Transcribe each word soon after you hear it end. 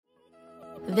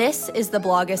This is the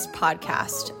Bloggist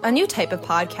Podcast, a new type of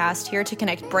podcast here to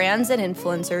connect brands and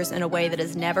influencers in a way that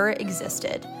has never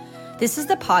existed. This is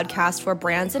the podcast where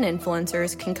brands and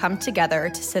influencers can come together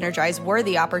to synergize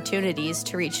worthy opportunities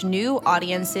to reach new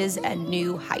audiences and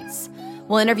new heights.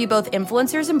 We'll interview both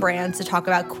influencers and brands to talk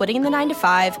about quitting the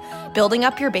 9-to-5, building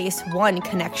up your base one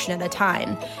connection at a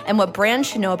time, and what brands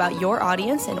should know about your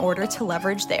audience in order to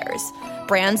leverage theirs.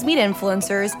 Brands meet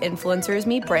influencers, influencers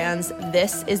meet brands.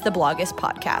 This is the Bloggist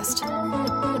Podcast.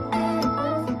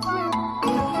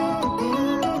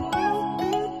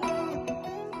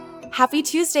 Happy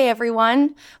Tuesday,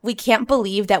 everyone. We can't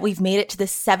believe that we've made it to the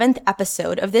 7th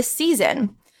episode of this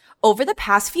season. Over the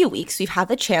past few weeks, we've had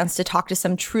the chance to talk to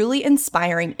some truly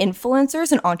inspiring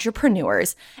influencers and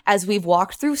entrepreneurs as we've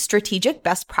walked through strategic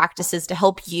best practices to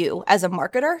help you as a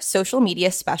marketer, social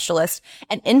media specialist,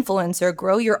 and influencer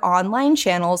grow your online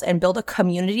channels and build a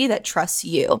community that trusts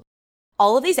you.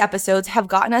 All of these episodes have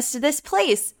gotten us to this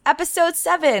place, episode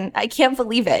 7. I can't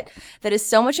believe it. That is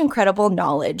so much incredible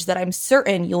knowledge that I'm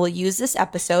certain you will use this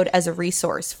episode as a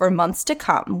resource for months to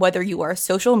come, whether you are a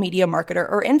social media marketer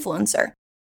or influencer.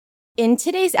 In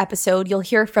today's episode, you'll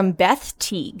hear from Beth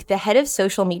Teague, the head of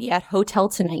social media at Hotel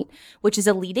Tonight, which is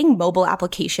a leading mobile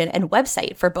application and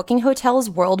website for booking hotels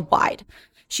worldwide.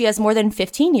 She has more than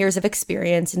 15 years of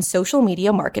experience in social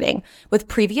media marketing, with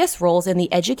previous roles in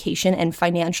the education and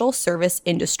financial service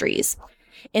industries.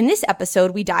 In this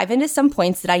episode, we dive into some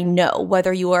points that I know,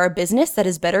 whether you are a business that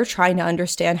is better trying to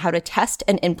understand how to test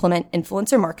and implement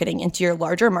influencer marketing into your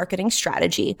larger marketing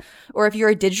strategy, or if you're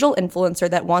a digital influencer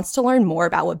that wants to learn more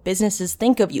about what businesses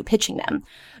think of you pitching them.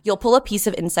 You'll pull a piece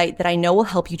of insight that I know will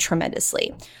help you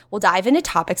tremendously. We'll dive into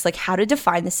topics like how to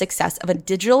define the success of a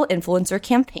digital influencer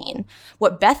campaign,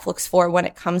 what Beth looks for when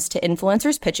it comes to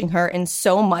influencers pitching her, and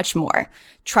so much more.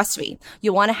 Trust me,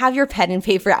 you'll want to have your pen and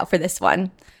paper out for this one.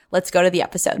 Let's go to the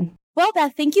episode. Well,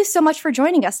 Beth, thank you so much for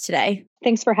joining us today.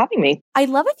 Thanks for having me. I'd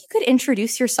love if you could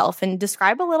introduce yourself and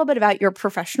describe a little bit about your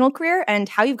professional career and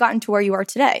how you've gotten to where you are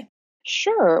today.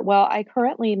 Sure. Well, I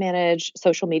currently manage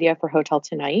social media for Hotel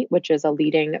Tonight, which is a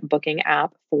leading booking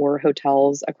app for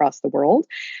hotels across the world,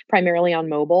 primarily on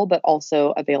mobile, but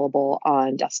also available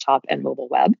on desktop and mobile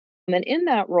web. And in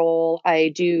that role,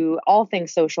 I do all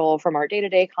things social, from our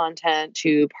day-to-day content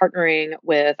to partnering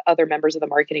with other members of the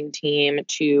marketing team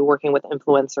to working with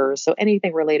influencers. So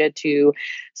anything related to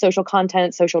social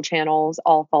content, social channels,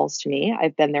 all falls to me.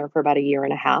 I've been there for about a year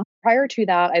and a half. Prior to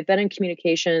that, I've been in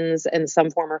communications in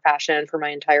some form or fashion for my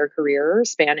entire career,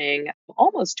 spanning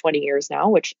almost 20 years now,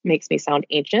 which makes me sound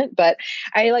ancient, but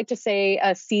I like to say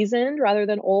seasoned rather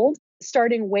than old.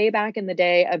 Starting way back in the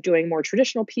day of doing more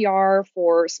traditional PR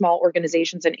for small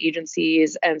organizations and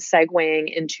agencies and segueing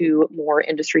into more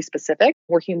industry specific,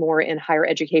 working more in higher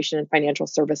education and financial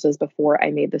services before I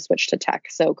made the switch to tech.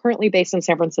 So currently based in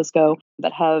San Francisco,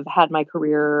 but have had my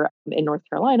career in North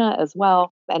Carolina as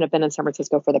well, and have been in San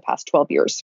Francisco for the past 12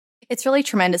 years. It's really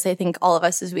tremendous, I think, all of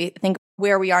us, as we think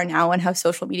where we are now and how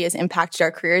social media has impacted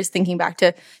our careers. Thinking back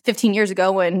to 15 years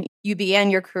ago when you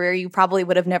began your career, you probably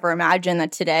would have never imagined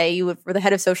that today you were the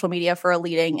head of social media for a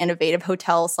leading innovative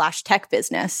hotel/tech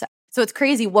business. So it's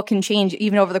crazy what can change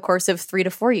even over the course of 3 to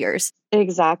 4 years.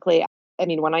 Exactly. I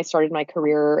mean, when I started my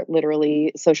career,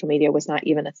 literally social media was not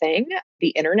even a thing. The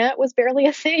internet was barely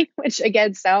a thing, which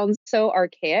again sounds so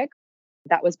archaic.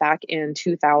 That was back in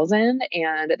 2000,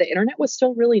 and the internet was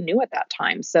still really new at that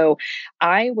time. So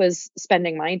I was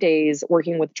spending my days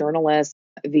working with journalists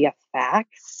via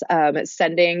fax,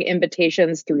 sending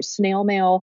invitations through snail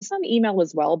mail, some email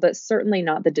as well, but certainly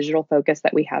not the digital focus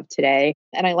that we have today.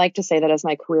 And I like to say that as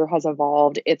my career has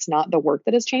evolved, it's not the work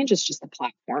that has changed, it's just the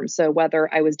platform. So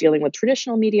whether I was dealing with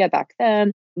traditional media back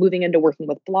then, moving into working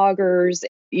with bloggers,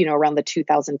 around the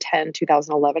 2010,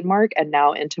 2011 mark, and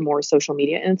now into more social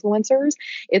media influencers,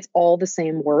 it's all the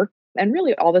same work and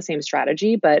really all the same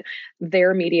strategy, but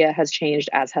their media has changed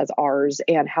as has ours,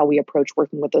 and how we approach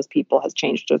working with those people has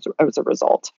changed as a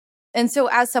result. And so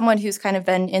as someone who's kind of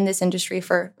been in this industry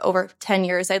for over 10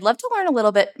 years, I'd love to learn a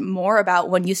little bit more about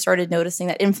when you started noticing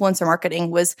that influencer marketing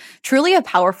was truly a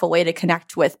powerful way to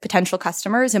connect with potential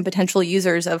customers and potential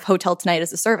users of Hotel Tonight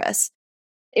as a service.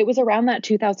 It was around that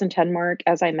 2010 mark,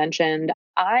 as I mentioned.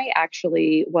 I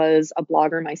actually was a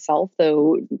blogger myself,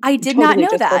 though I did not know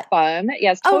just that. For fun.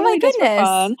 Yes, totally oh my just goodness. For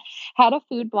fun. Had a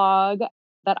food blog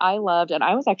that I loved, and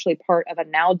I was actually part of a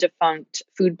now defunct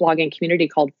food blogging community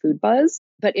called Food Buzz.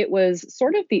 But it was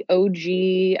sort of the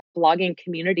OG blogging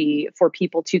community for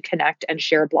people to connect and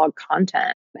share blog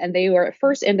content. And they were at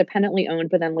first independently owned,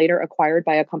 but then later acquired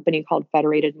by a company called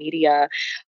Federated Media.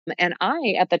 And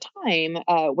I, at the time,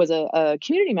 was a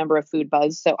community member of Food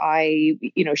Buzz. So I,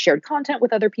 shared content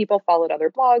with other people, followed other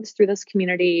blogs through this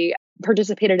community,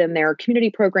 participated in their community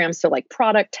programs. So like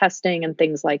product testing and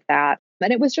things like that.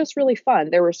 And it was just really fun.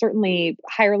 There were certainly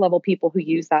higher level people who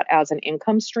use that as an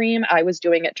income stream. I was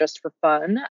doing it just for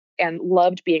fun and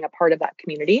loved being a part of that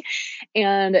community.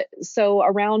 And so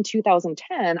around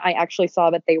 2010, I actually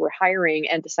saw that they were hiring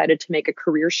and decided to make a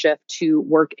career shift to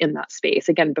work in that space.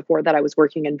 Again, before that, I was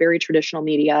working in very traditional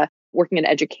media, working in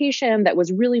education that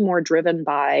was really more driven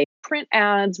by print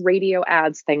ads, radio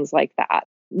ads, things like that.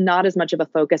 Not as much of a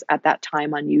focus at that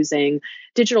time on using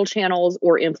digital channels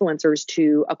or influencers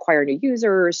to acquire new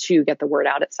users, to get the word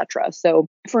out, et cetera. So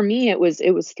for me, it was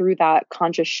through that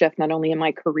conscious shift, not only in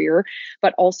my career,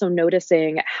 but also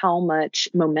noticing how much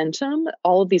momentum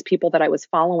all of these people that I was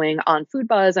following on Food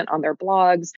Buzz and on their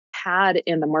blogs had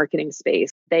in the marketing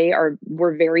space.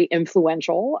 Were very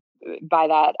influential. By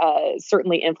that,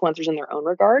 certainly influencers in their own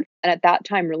regard. And at that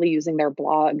time, really using their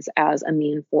blogs as a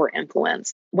mean for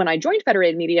influence. When I joined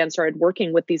Federated Media and started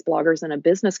working with these bloggers in a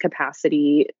business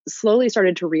capacity, slowly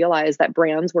started to realize that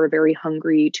brands were very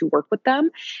hungry to work with them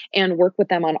and work with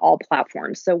them on all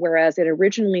platforms. So whereas it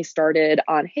originally started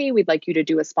on, hey, we'd like you to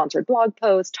do a sponsored blog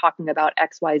post talking about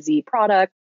XYZ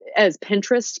product, as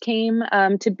Pinterest came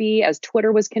to be, as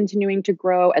Twitter was continuing to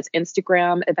grow, as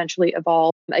Instagram eventually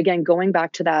evolved. Again, going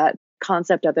back to that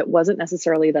concept of it wasn't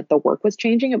necessarily that the work was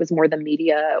changing. It was more the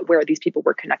media where these people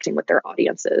were connecting with their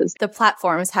audiences. The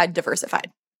platforms had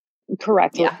diversified.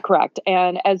 Correct. Yeah. Correct.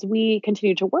 And as we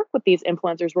continued to work with these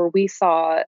influencers, where we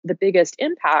saw the biggest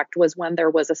impact was when there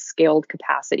was a scaled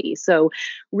capacity. So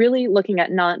really looking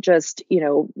at not just,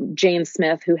 Jane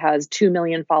Smith, who has 2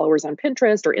 million followers on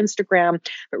Pinterest or Instagram,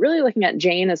 but really looking at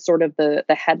Jane as sort of the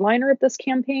headliner of this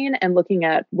campaign and looking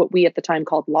at what we at the time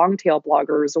called long tail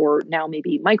bloggers, or now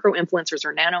maybe micro influencers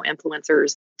or nano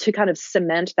influencers, to kind of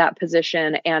cement that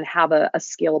position and have a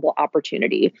scalable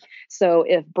opportunity. So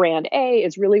if brand A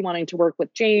is really wanting to work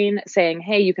with Jane, saying,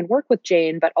 hey, you can work with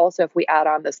Jane, but also if we add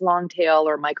on this long tail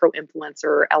or micro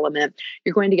influencer element,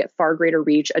 you're going to get far greater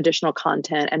reach, additional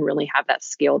content, and really have that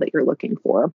scale that you're looking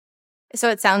for. So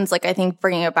it sounds like, I think,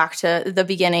 bringing it back to the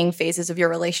beginning phases of your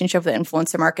relationship with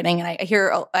influencer marketing. And I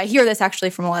hear this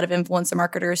actually from a lot of influencer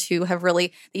marketers who have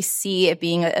really, they see it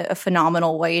being a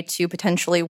phenomenal way to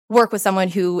potentially work with someone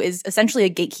who is essentially a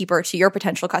gatekeeper to your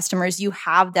potential customers. You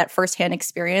have that firsthand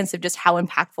experience of just how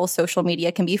impactful social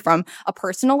media can be from a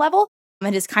personal level.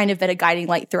 It has kind of been a guiding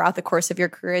light throughout the course of your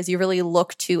career as you really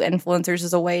look to influencers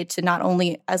as a way to not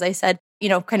only, as I said,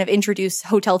 kind of introduce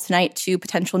Hotel Tonight to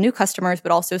potential new customers,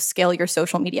 but also scale your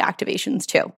social media activations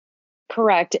too.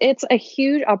 Correct. It's a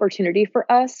huge opportunity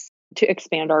for us to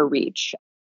expand our reach.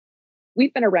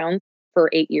 We've been around for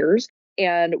 8 years,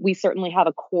 and we certainly have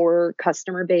a core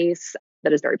customer base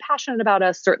that is very passionate about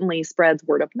us, certainly spreads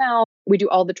word of mouth. We do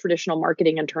all the traditional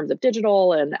marketing in terms of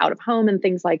digital and out of home and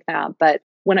things like that. But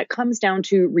when it comes down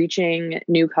to reaching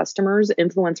new customers,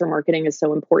 influencer marketing is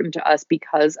so important to us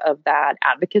because of that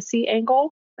advocacy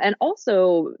angle. And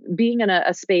also being in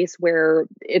a space where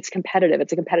it's competitive.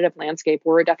 It's a competitive landscape.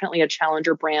 We're definitely a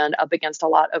challenger brand up against a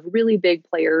lot of really big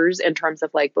players in terms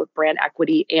of like both brand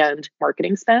equity and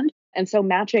marketing spend. And so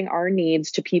matching our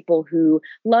needs to people who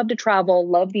love to travel,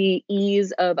 love the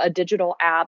ease of a digital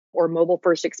app or mobile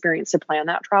first experience to plan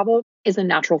that travel is a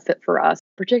natural fit for us,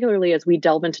 particularly as we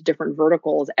delve into different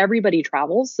verticals. Everybody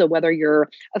travels. So whether you're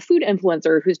a food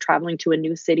influencer who's traveling to a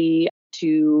new city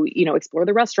to, explore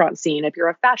the restaurant scene, if you're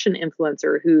a fashion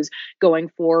influencer who's going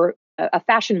for a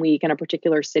fashion week in a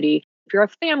particular city, if you're a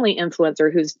family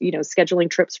influencer who's, scheduling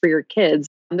trips for your kids,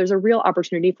 there's a real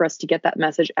opportunity for us to get that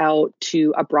message out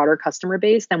to a broader customer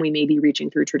base than we may be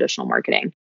reaching through traditional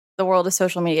marketing. The world of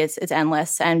social media is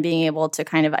endless, and being able to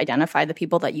kind of identify the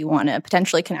people that you want to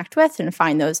potentially connect with and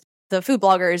find the food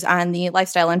bloggers and the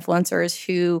lifestyle influencers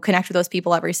who connect with those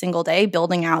people every single day,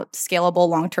 building out scalable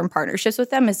long-term partnerships with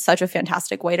them is such a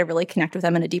fantastic way to really connect with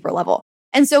them at a deeper level.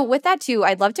 And so with that too,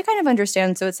 I'd love to kind of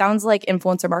understand, so it sounds like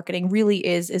influencer marketing really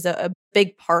is a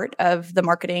big part of the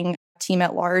marketing team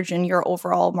at large and your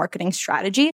overall marketing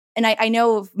strategy. And I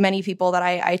know of many people that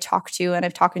I talk to and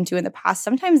I've talked to in the past,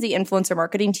 sometimes the influencer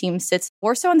marketing team sits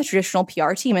more so on the traditional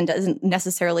PR team and doesn't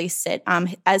necessarily sit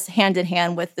as hand in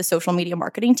hand with the social media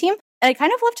marketing team. And I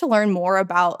kind of love to learn more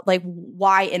about like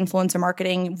why influencer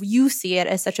marketing, you see it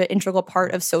as such an integral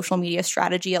part of social media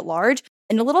strategy at large.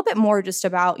 And a little bit more just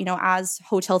about, as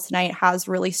Hotel Tonight has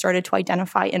really started to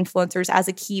identify influencers as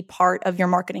a key part of your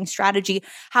marketing strategy,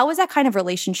 how has that kind of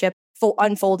relationship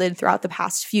unfolded throughout the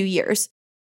past few years?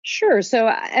 Sure. So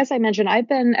as I mentioned, I've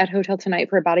been at Hotel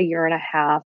Tonight for about 1.5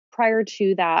 years. prior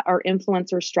to that, our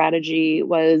influencer strategy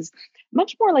was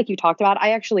much more like you talked about.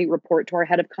 I actually report to our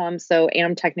head of comms, so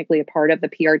am technically a part of the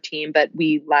PR team, but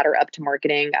we ladder up to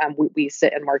marketing. We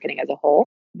sit in marketing as a whole.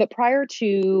 But prior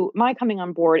to my coming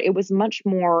on board, it was much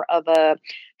more of a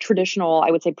traditional, I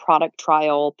would say, product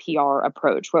trial PR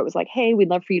approach, where it was like, hey,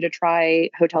 we'd love for you to try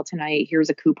Hotel Tonight.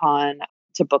 Here's a coupon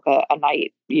to book a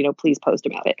night, please post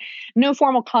about it. No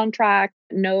formal contract,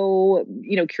 no,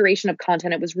 curation of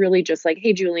content. It was really just like,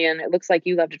 hey, Julian, it looks like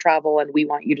you love to travel and we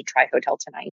want you to try Hotel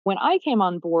Tonight. When I came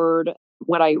on board,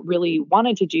 what I really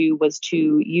wanted to do was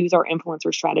to use our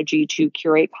influencer strategy to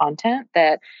curate content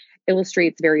that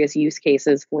illustrates various use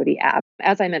cases for the app.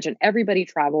 As I mentioned, everybody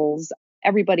travels.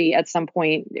 Everybody at some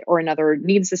point or another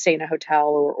needs to stay in a hotel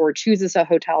or chooses a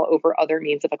hotel over other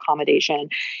means of accommodation.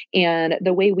 And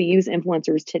the way we use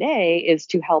influencers today is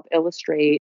to help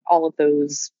illustrate all of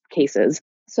those cases.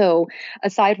 So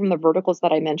aside from the verticals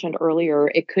that I mentioned earlier,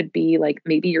 it could be like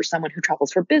maybe you're someone who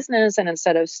travels for business, and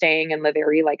instead of staying in the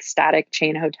very like static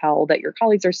chain hotel that your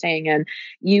colleagues are staying in,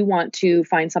 you want to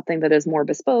find something that is more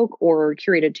bespoke or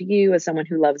curated to you as someone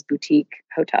who loves boutique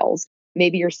hotels.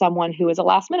 Maybe you're someone who is a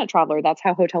last minute traveler. That's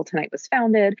how Hotel Tonight was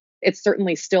founded. It's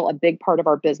certainly still a big part of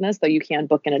our business, though you can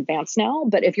book in advance now.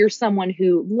 But if you're someone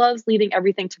who loves leaving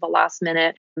everything to the last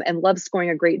minute and loves scoring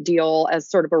a great deal as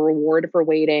sort of a reward for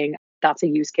waiting, that's a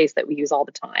use case that we use all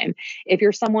the time. If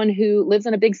you're someone who lives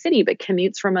in a big city but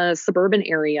commutes from a suburban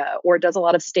area or does a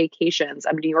lot of staycations,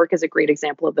 New York is a great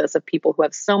example of this, of people who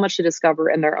have so much to discover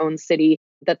in their own city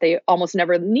that they almost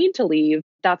never need to leave.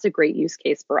 That's a great use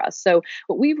case for us. So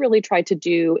what we've really tried to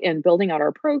do in building out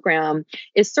our program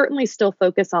is certainly still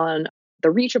focus on the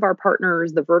reach of our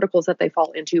partners, the verticals that they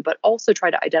fall into, but also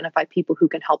try to identify people who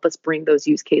can help us bring those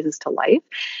use cases to life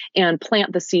and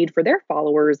plant the seed for their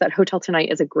followers that Hotel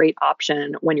Tonight is a great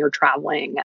option when you're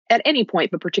traveling at any point,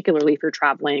 but particularly if you're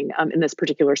traveling in this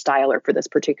particular style or for this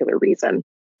particular reason.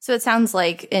 So it sounds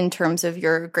like in terms of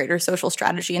your greater social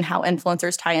strategy and how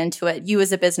influencers tie into it, you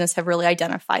as a business have really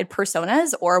identified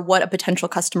personas or what a potential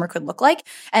customer could look like.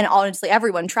 And honestly,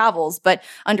 everyone travels, but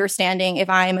understanding if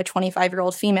I'm a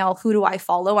 25-year-old female, who do I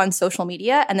follow on social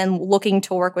media? And then looking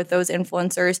to work with those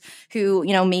influencers who,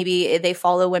 maybe they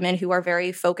follow women who are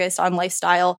very focused on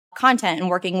lifestyle content and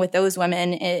working with those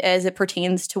women as it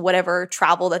pertains to whatever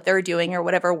travel that they're doing or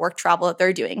whatever work travel that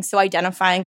they're doing. So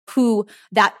identifying who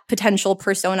that potential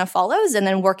persona follows and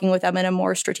then working with them in a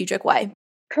more strategic way.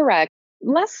 Correct.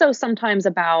 Less so sometimes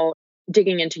about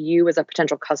digging into you as a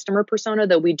potential customer persona,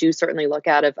 though we do certainly look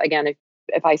at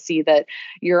if I see that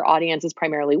your audience is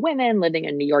primarily women living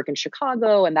in New York and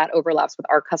Chicago, and that overlaps with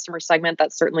our customer segment,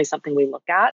 that's certainly something we look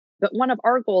at. But one of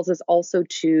our goals is also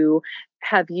to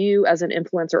have you as an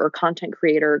influencer or content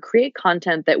creator create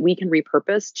content that we can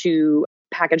repurpose to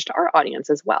package to our audience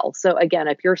as well. So again,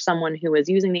 if you're someone who is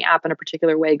using the app in a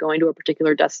particular way, going to a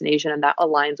particular destination, and that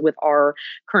aligns with our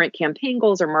current campaign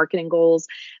goals or marketing goals,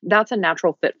 that's a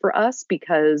natural fit for us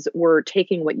because we're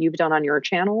taking what you've done on your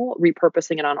channel,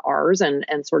 repurposing it on ours, and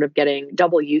sort of getting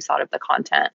double use out of the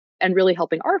content. And really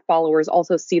helping our followers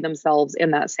also see themselves in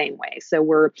that same way. So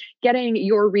we're getting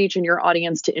your reach and your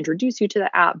audience to introduce you to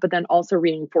the app, but then also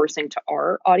reinforcing to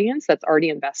our audience that's already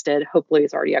invested, hopefully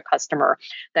is already a customer,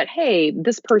 that, hey,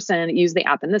 this person used the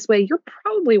app in this way. You're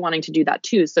probably wanting to do that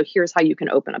too. So here's how you can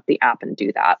open up the app and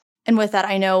do that. And with that,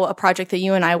 I know a project that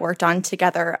you and I worked on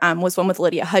together was one with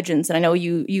Lydia Hudgens. And I know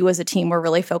you as a team were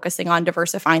really focusing on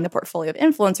diversifying the portfolio of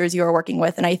influencers you were working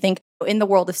with. And I think in the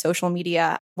world of social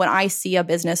media, when I see a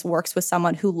business works with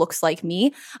someone who looks like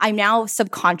me, I'm now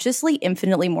subconsciously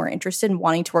infinitely more interested in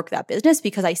wanting to work that business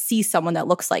because I see someone that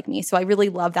looks like me. So I really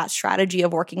love that strategy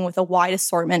of working with a wide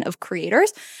assortment of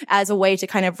creators as a way to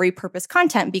kind of repurpose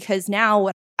content, because now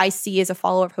what I see as a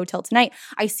follower of Hotel Tonight,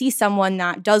 I see someone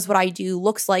that does what I do,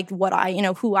 looks like what I,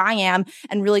 who I am,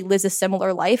 and really lives a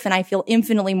similar life. And I feel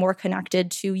infinitely more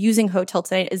connected to using Hotel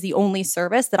Tonight as the only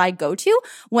service that I go to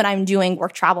when I'm doing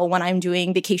work travel, when I'm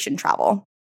doing vacation travel.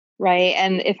 Right.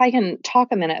 And if I can talk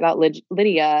a minute about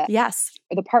Lydia. Yes.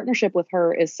 The partnership with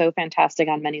her is so fantastic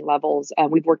on many levels.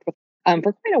 We've worked with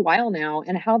for quite a while now.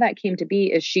 And how that came to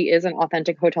be is she is an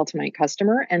authentic Hotel Tonight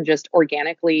customer and just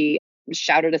organically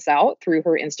shouted us out through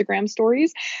her Instagram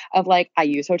stories of like, I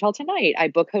use Hotel Tonight. I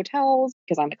book hotels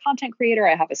because I'm a content creator.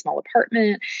 I have a small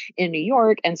apartment in New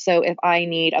York. And so if I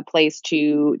need a place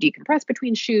to decompress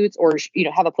between shoots or,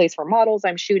 have a place for models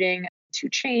I'm shooting to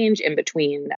change in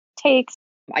between takes,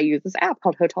 I use this app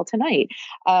called Hotel Tonight.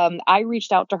 I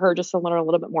reached out to her just to learn a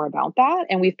little bit more about that.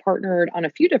 And we've partnered on a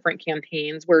few different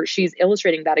campaigns where she's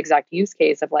illustrating that exact use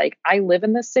case of like, I live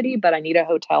in this city, but I need a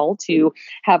hotel to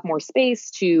have more space,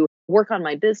 to work on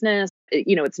my business,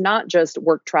 It's not just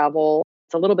work travel.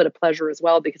 It's a little bit of pleasure as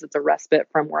well because it's a respite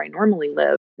from where I normally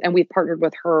live. And we've partnered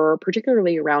with her,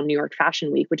 particularly around New York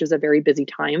Fashion Week, which is a very busy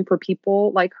time for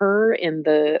people like her in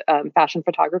the fashion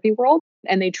photography world.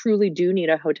 And they truly do need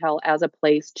a hotel as a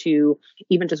place to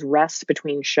even just rest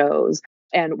between shows.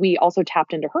 And we also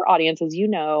tapped into her audience, as you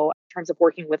know, in terms of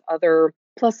working with other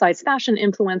plus size fashion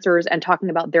influencers and talking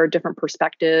about their different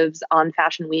perspectives on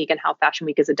Fashion Week and how Fashion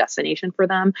Week is a destination for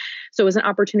them. So it was an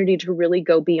opportunity to really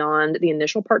go beyond the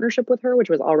initial partnership with her, which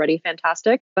was already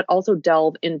fantastic, but also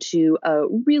delve into a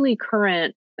really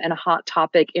current and a hot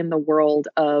topic in the world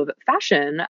of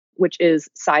fashion, which is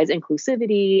size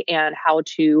inclusivity and how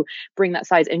to bring that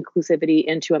size inclusivity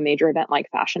into a major event like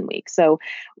Fashion Week. So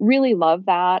really love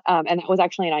that. And that was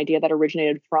actually an idea that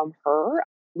originated from her.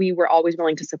 We were always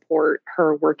willing to support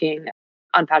her working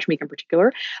on Fashion Week in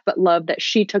particular, but love that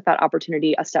she took that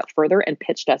opportunity a step further and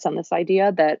pitched us on this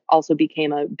idea that also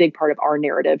became a big part of our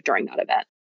narrative during that event.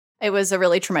 It was a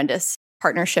really tremendous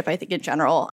partnership, I think, in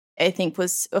general. I think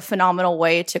was a phenomenal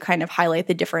way to kind of highlight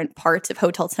the different parts of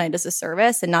Hotel Tonight as a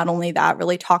service. And not only that,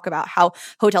 really talk about how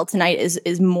Hotel Tonight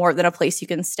is more than a place you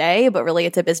can stay, but really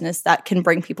it's a business that can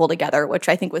bring people together, which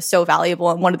I think was so valuable.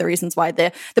 And one of the reasons why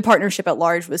the partnership at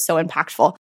large was so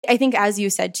impactful. I think, as you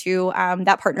said too,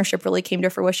 that partnership really came to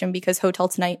fruition because Hotel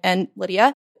Tonight and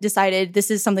Lydia decided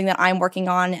this is something that I'm working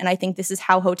on. And I think this is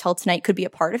how Hotel Tonight could be a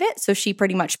part of it. So she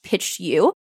pretty much pitched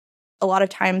you. A lot of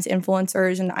times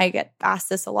influencers, and I get asked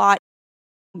this a lot,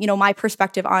 my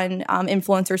perspective on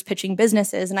influencers pitching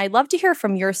businesses. And I'd love to hear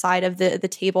from your side of the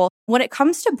table. When it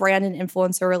comes to brand and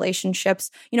influencer relationships,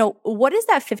 what is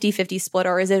that 50-50 split,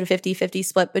 or is it a 50-50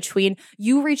 split between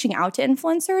you reaching out to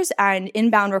influencers and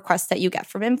inbound requests that you get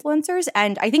from influencers?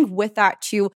 And I think with that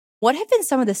too, what have been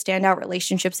some of the standout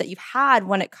relationships that you've had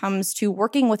when it comes to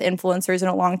working with influencers on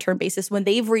a long-term basis when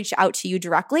they've reached out to you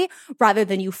directly rather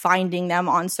than you finding them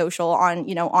on social, on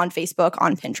Facebook,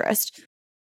 on Pinterest?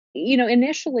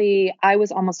 Initially I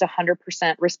was almost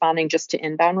 100% responding just to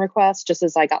inbound requests, just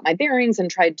as I got my bearings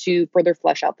and tried to further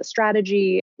flesh out the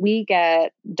strategy. We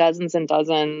get dozens and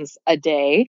dozens a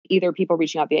day, either people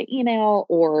reaching out via email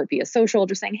or via social,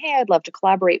 just saying, hey, I'd love to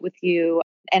collaborate with you.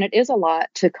 And it is a lot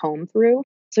to comb through.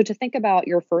 So to think about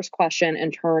your first question in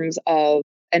terms of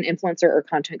an influencer or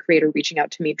content creator reaching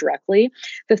out to me directly,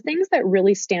 the things that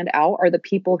really stand out are the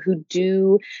people who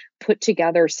do put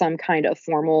together some kind of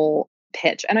formal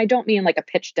pitch. And I don't mean like a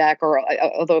pitch deck, or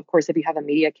although of course, if you have a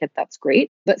media kit, that's great,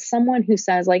 but someone who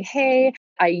says like, hey,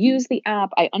 I use the app.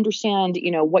 I understand,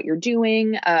 what you're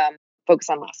doing.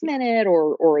 Focus on last minute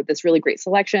or this really great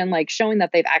selection, like showing that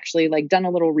they've actually like done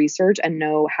a little research and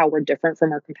know how we're different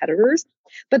from our competitors,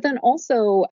 but then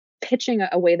also pitching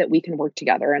a way that we can work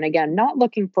together. And again, not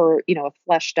looking for, a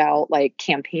fleshed out like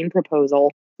campaign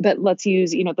proposal, but let's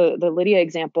use, the Lydia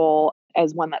example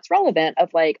as one that's relevant of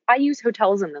like, I use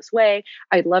hotels in this way.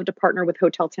 I'd love to partner with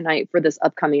Hotel Tonight for this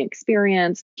upcoming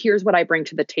experience. Here's what I bring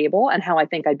to the table and how I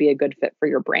think I'd be a good fit for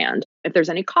your brand. If there's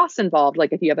any costs involved,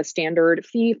 like if you have a standard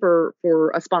fee for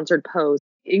a sponsored post,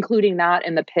 including that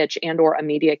in the pitch and or a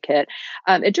media kit,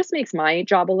 it just makes my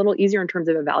job a little easier in terms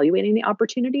of evaluating the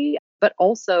opportunity, but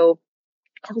also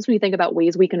helps me think about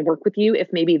ways we can work with you if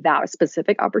maybe that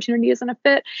specific opportunity isn't a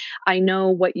fit. I know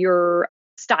what your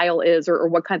style is or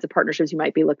what kinds of partnerships you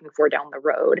might be looking for down the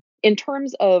road. In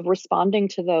terms of responding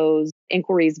to those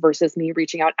inquiries versus me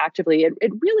reaching out actively,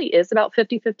 it really is about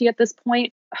 50-50 at this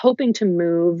point, hoping to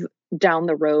move down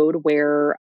the road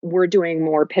where we're doing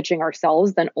more pitching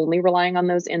ourselves than only relying on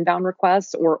those inbound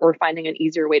requests or finding an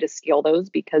easier way to scale those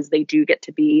because they do get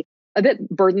to be a bit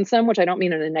burdensome, which I don't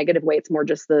mean in a negative way. It's more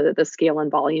just the scale and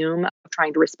volume of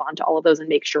trying to respond to all of those and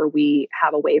make sure we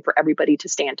have a way for everybody to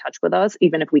stay in touch with us,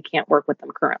 even if we can't work with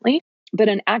them currently. But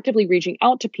in actively reaching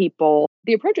out to people,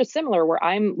 the approach is similar where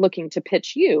I'm looking to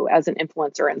pitch you as an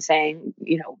influencer and saying,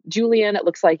 Julian, it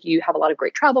looks like you have a lot of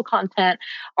great travel content.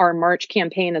 Our March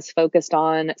campaign is focused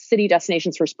on city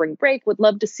destinations for spring break. Would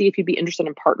love to see if you'd be interested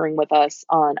in partnering with us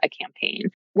on a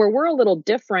campaign. Where we're a little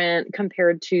different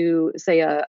compared to, say,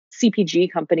 a CPG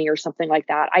company or something like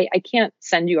that. I can't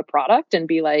send you a product and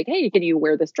be like, hey, can you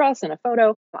wear this dress in a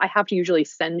photo? I have to usually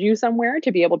send you somewhere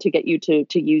to be able to get you to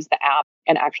use the app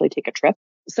and actually take a trip.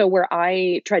 So where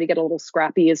I try to get a little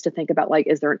scrappy is to think about like,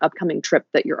 is there an upcoming trip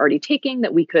that you're already taking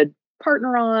that we could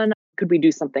partner on? Could we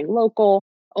do something local?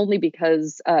 Only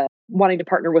because wanting to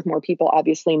partner with more people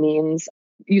obviously means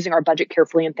using our budget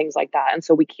carefully and things like that. And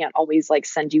so we can't always like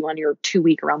send you on your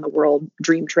 2-week around the world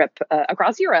dream trip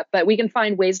across Europe, but we can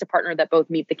find ways to partner that both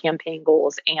meet the campaign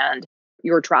goals and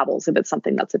your travels if it's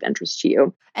something that's of interest to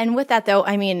you. And with that, though,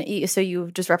 I mean, so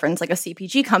you just referenced like a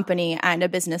CPG company and a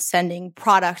business sending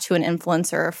product to an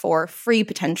influencer for free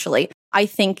potentially. I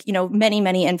think, many,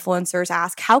 many influencers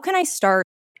ask, how can I start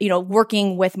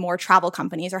working with more travel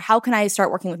companies, or how can I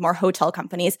start working with more hotel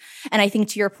companies? And I think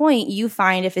to your point, you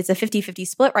find if it's a 50-50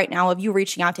 split right now of you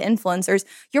reaching out to influencers,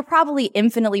 you're probably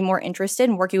infinitely more interested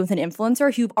in working with an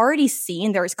influencer who've already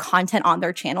seen there's content on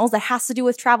their channels that has to do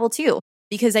with travel too.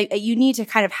 Because you need to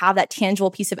kind of have that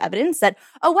tangible piece of evidence that,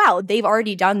 oh, wow, they've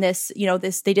already done this,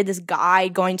 they did this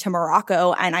guide going to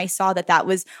Morocco. And I saw that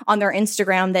was on their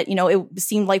Instagram that, it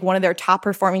seemed like one of their top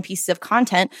performing pieces of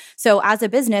content. So as a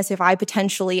business, if I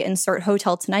potentially insert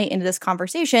Hotel Tonight into this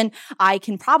conversation, I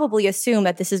can probably assume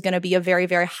that this is going to be a very,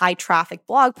 very high traffic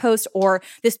blog post, or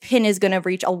this pin is going to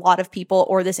reach a lot of people,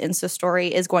 or this Insta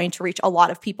story is going to reach a lot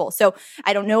of people. So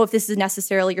I don't know if this is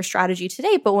necessarily your strategy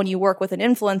today, but when you work with an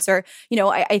influencer,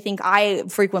 I think I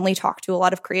frequently talk to a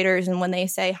lot of creators, and when they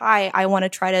say, hi, I want to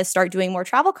try to start doing more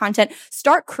travel content,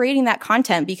 start creating that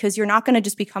content, because you're not going to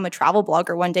just become a travel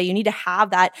blogger one day. You need to have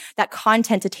that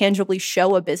content to tangibly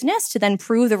show a business to then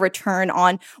prove the return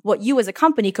on what you as a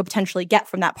company could potentially get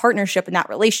from that partnership and that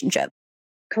relationship.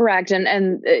 Correct.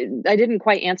 And I didn't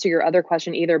quite answer your other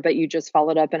question either, but you just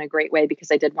followed up in a great way,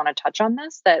 because I did want to touch on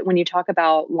this, that when you talk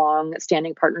about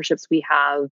long-standing partnerships we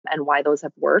have and why those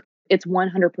have worked, it's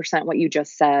 100% what you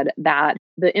just said, that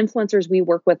the influencers we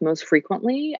work with most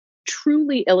frequently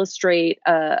truly illustrate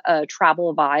a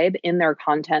travel vibe in their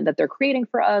content that they're creating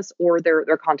for us, or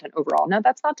their content overall. Now,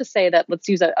 that's not to say that, let's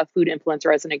use a food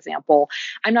influencer as an example.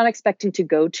 I'm not expecting to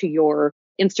go to your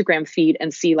Instagram feed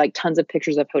and see like tons of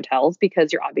pictures of hotels,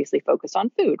 because you're obviously focused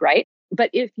on food, right?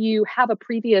 But if you have a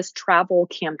previous travel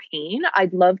campaign,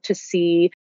 I'd love to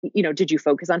see, did you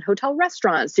focus on hotel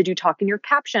restaurants? Did you talk in your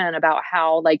caption about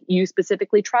how like you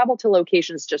specifically travel to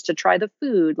locations just to try the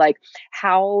food? Like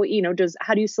how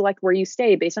do you select where you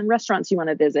stay based on restaurants you want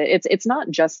to visit? It's not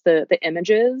just the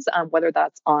images, whether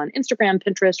that's on Instagram,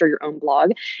 Pinterest, or your own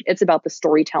blog. It's about the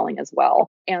storytelling as well.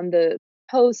 And the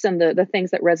posts and the things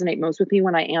that resonate most with me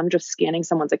when I am just scanning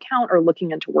someone's account or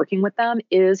looking into working with them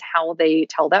is how they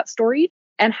tell that story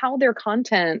and how their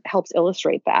content helps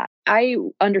illustrate that. I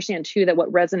understand too that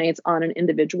what resonates on an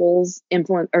individual's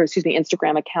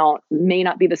Instagram account may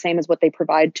not be the same as what they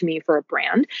provide to me for a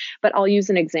brand, but I'll use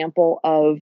an example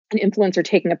of an influencer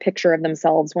taking a picture of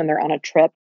themselves when they're on a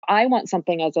trip. I want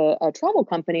something as a travel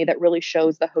company that really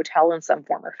shows the hotel in some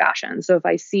form or fashion. So if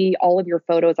I see all of your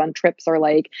photos on trips are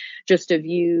like just of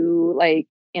you like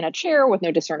in a chair with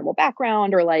no discernible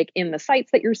background, or like in the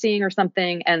sites that you're seeing or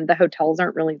something, and the hotels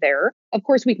aren't really there, of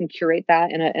course we can curate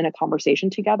that in a conversation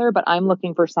together. But I'm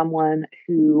looking for someone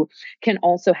who can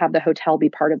also have the hotel be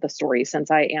part of the story,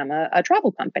 since I am a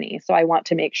travel company. So I want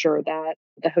to make sure that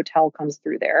the hotel comes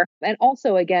through there. And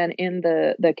also, again, in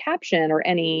the caption or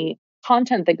any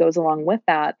content that goes along with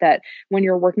that when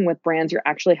you're working with brands, you're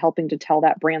actually helping to tell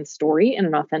that brand story in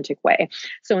an authentic way.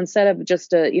 So instead of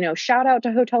just shout out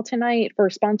to Hotel Tonight for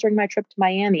sponsoring my trip to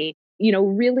Miami,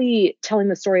 really telling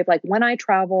the story of like, when I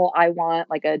travel, I want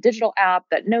like a digital app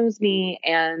that knows me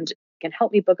and can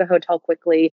help me book a hotel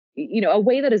quickly, a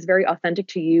way that is very authentic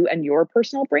to you and your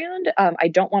personal brand. I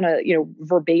don't want to,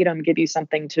 verbatim give you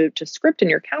something to script in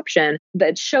your caption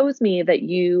that shows me that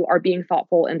you are being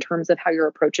thoughtful in terms of how you're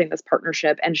approaching this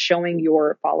partnership and showing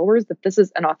your followers that this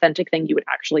is an authentic thing you would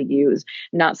actually use,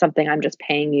 not something I'm just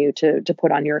paying you to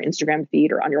put on your Instagram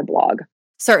feed or on your blog.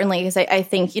 Certainly, because I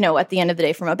think, at the end of the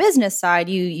day, from a business side,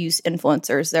 you use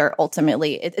influencers. They're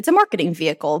ultimately, it's a marketing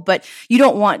vehicle, but you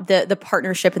don't want the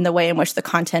partnership and the way in which the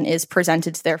content is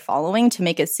presented to their following to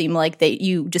make it seem like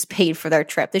you just paid for their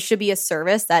trip. This should be a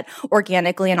service that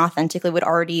organically and authentically would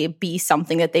already be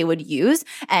something that they would use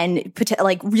and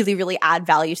like really, really add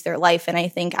value to their life. And I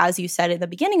think, as you said at the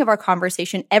beginning of our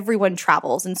conversation, everyone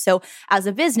travels. And so as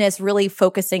a business, really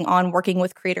focusing on working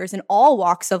with creators in all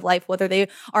walks of life, whether they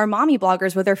are mommy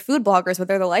bloggers, whether they're food bloggers,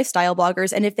 whether they're lifestyle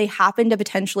bloggers. And if they happen to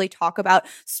potentially talk about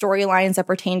storylines that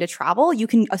pertain to travel, you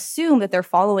can assume that their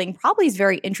following probably is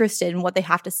very interested in what they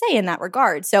have to say in that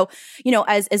regard. So,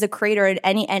 as a creator in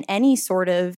any sort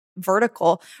of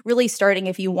vertical, really starting,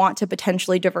 if you want to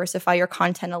potentially diversify your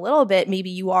content a little bit, maybe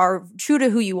you are true to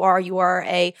who you are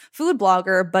a food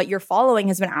blogger, but your following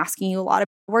has been asking you a lot of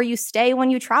where you stay when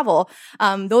you travel.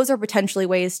 Those are potentially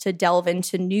ways to delve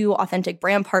into new authentic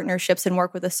brand partnerships and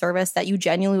work with a service that you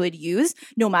genuinely would use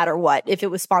no matter what, if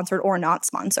it was sponsored or not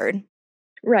sponsored.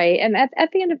 Right. And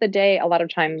at the end of the day, a lot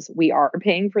of times we are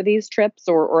paying for these trips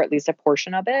or at least a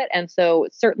portion of it. And so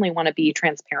certainly want to be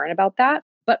transparent about that,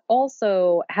 but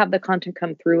also have the content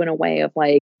come through in a way of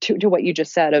like, to what you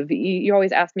just said of you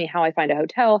always ask me how I find a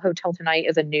hotel. Hotel Tonight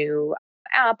is a new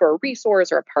app or a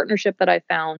resource or a partnership that I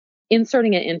found,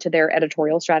 inserting it into their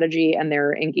editorial strategy and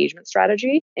their engagement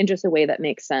strategy in just a way that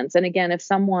makes sense. And again, if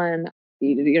someone,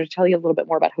 to tell you a little bit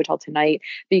more about Hotel Tonight,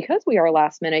 because we are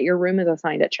last minute, your room is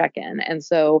assigned at check-in. And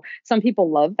so some people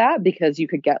love that because you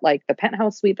could get like the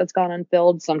penthouse suite that's gone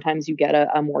unfilled. Sometimes you get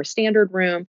a more standard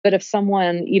room. But if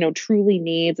someone, truly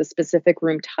needs a specific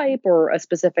room type or a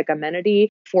specific amenity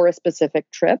for a specific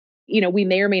trip, we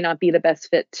may or may not be the best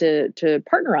fit to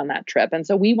partner on that trip. And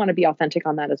so we want to be authentic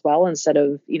on that as well, instead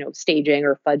of, staging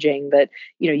or fudging that,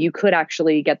 you could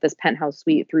actually get this penthouse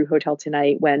suite through Hotel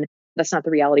Tonight when that's not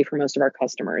the reality for most of our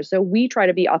customers. So we try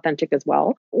to be authentic as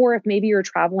well. Or if maybe you're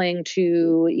traveling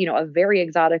to, a very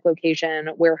exotic location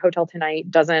where Hotel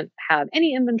Tonight doesn't have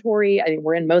any inventory. I mean,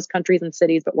 we're in most countries and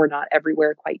cities, but we're not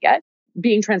everywhere quite yet.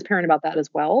 Being transparent about that as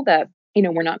well, that,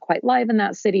 we're not quite live in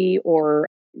that city or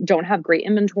don't have great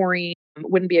inventory,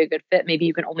 wouldn't be a good fit. Maybe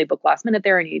you can only book last minute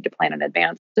there and you need to plan in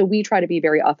advance. So we try to be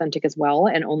very authentic as well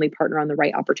and only partner on the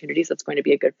right opportunities that's going to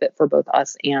be a good fit for both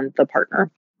us and the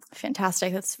partner.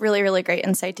 Fantastic. That's really, really great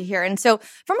insight to hear. And so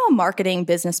from a marketing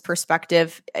business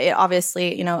perspective,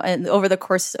 obviously, and over the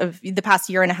course of the past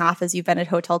year and a half, as you've been at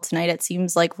Hotel Tonight, it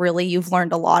seems like really you've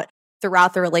learned a lot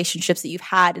throughout the relationships that you've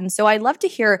had. And so I'd love to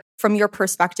hear from your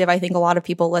perspective. I think a lot of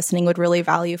people listening would really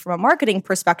value from a marketing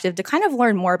perspective to kind of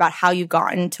learn more about how you've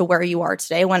gotten to where you are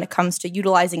today when it comes to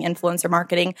utilizing influencer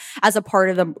marketing as a part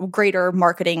of the greater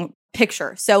marketing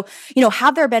picture. So,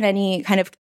 have there been any kind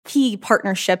of key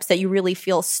partnerships that you really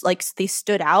feel like they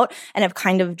stood out and have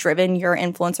kind of driven your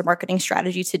influencer marketing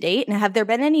strategy to date? And have there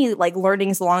been any like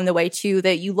learnings along the way too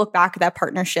that you look back at that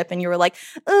partnership and you were like,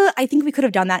 I think we could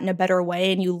have done that in a better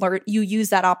way, and you use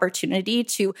that opportunity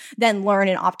to then learn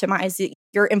and optimize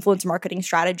your influencer marketing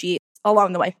strategy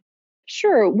along the way?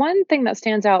 Sure. One thing that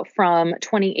stands out from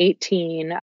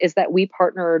 2018 is that we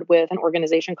partnered with an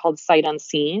organization called Sight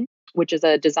Unseen, which is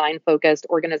a design-focused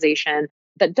organization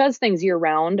that does things year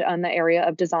round on the area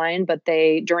of design, but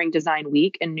during Design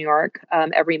Week in New York,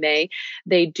 every May,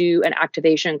 they do an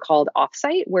activation called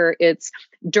Offsite, where it's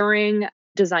during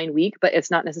Design Week, but it's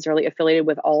not necessarily affiliated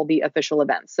with all the official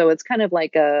events. So it's kind of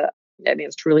like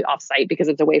it's truly offsite because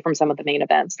it's away from some of the main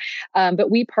events.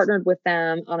 But we partnered with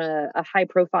them on a high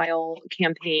profile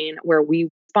campaign where we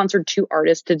sponsored 2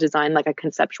 artists to design like a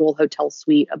conceptual hotel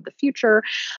suite of the future.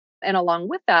 And along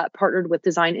with that, partnered with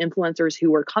design influencers who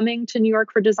were coming to New York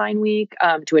for Design Week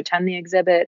to attend the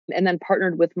exhibit, and then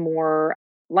partnered with more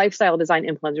lifestyle design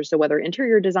influencers, so whether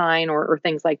interior design or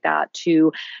things like that,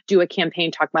 to do a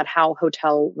campaign talking about how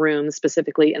hotel rooms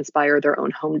specifically inspire their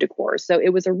own home decor. So it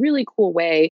was a really cool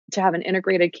way to have an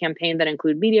integrated campaign that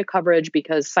include media coverage,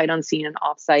 because Sight Unseen and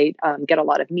Offsite get a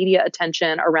lot of media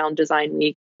attention around Design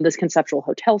Week. This conceptual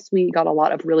hotel suite got a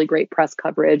lot of really great press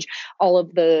coverage. All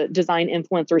of the design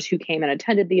influencers who came and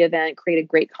attended the event created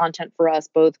great content for us,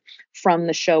 both from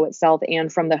the show itself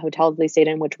and from the hotels they stayed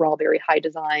in, which were all very high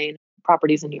design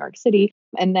properties in New York City.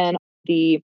 And then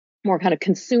the more kind of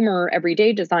consumer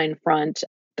everyday design front,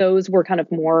 those were kind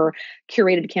of more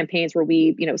curated campaigns where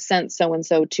we, sent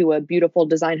so-and-so to a beautiful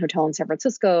design hotel in San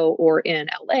Francisco or in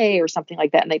LA or something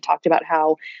like that. And they talked about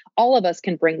how all of us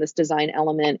can bring this design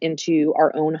element into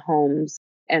our own homes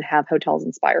and have hotels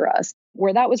inspire us.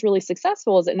 Where that was really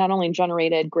successful is it not only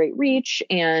generated great reach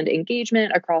and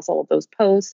engagement across all of those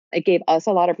posts, it gave us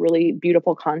a lot of really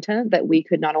beautiful content that we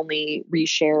could not only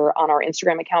reshare on our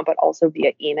Instagram account, but also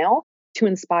via email to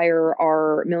inspire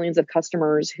our millions of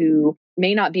customers who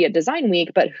may not be at Design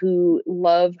Week, but who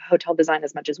love hotel design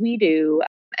as much as we do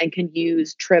and can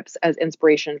use trips as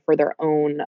inspiration for their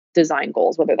own design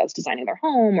goals, whether that's designing their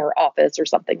home or office or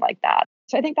something like that.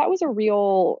 So I think that was a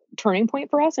real turning point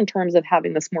for us in terms of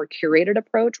having this more curated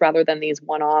approach rather than these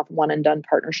one-off, one-and-done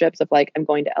partnerships of like, I'm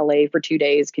going to LA for 2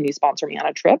 days. Can you sponsor me on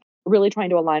a trip? Really trying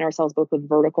to align ourselves both with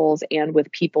verticals and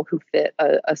with people who fit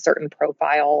a certain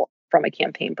profile from a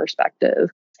campaign perspective.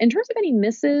 In terms of any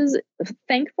misses,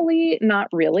 thankfully, not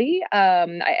really.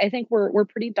 I think we're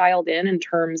pretty dialed in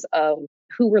terms of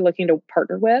who we're looking to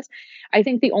partner with. I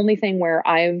think the only thing where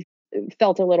I've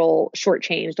felt a little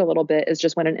shortchanged a little bit is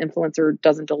just when an influencer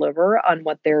doesn't deliver on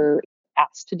what they're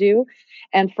asked to do.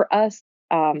 And for us,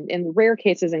 in rare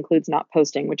cases includes not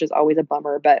posting, which is always a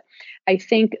bummer. But I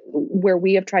think where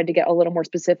we have tried to get a little more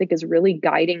specific is really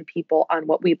guiding people on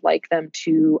what we'd like them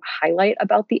to highlight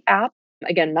about the app.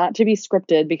 Again, not to be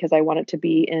scripted because I want it to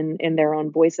be in their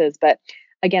own voices. But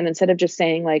again, instead of just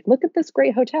saying like, look at this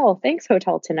great hotel, thanks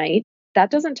Hotel Tonight, that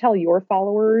doesn't tell your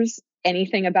followers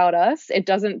anything about us. It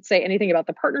doesn't say anything about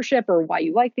the partnership or why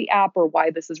you like the app or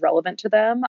why this is relevant to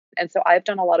them. And so I've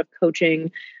done a lot of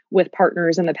coaching with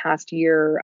partners in the past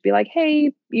year, be like,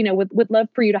 hey, would love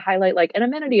for you to highlight like an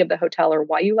amenity of the hotel or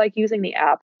why you like using the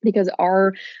app. Because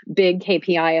our big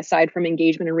KPI, aside from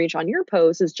engagement and reach on your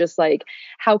post, is just like,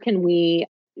 how can we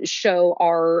show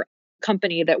our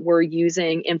company that we're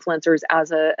using influencers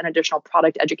as an additional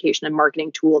product education and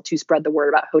marketing tool to spread the word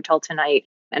about Hotel Tonight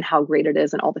and how great it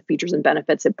is and all the features and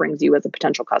benefits it brings you as a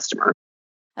potential customer.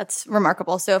 That's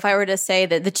remarkable. So if I were to say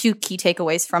that the two key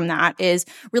takeaways from that is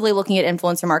really looking at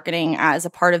influencer marketing as a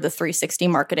part of the 360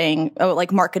 marketing,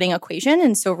 marketing equation.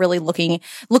 And so really looking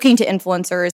to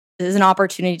influencers is an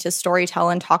opportunity to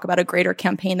storytell and talk about a greater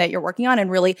campaign that you're working on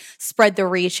and really spread the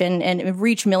reach and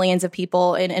reach millions of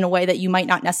people in a way that you might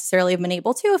not necessarily have been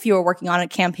able to if you were working on a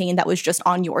campaign that was just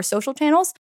on your social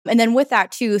channels. And then with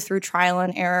that too, through trial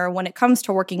and error, when it comes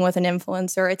to working with an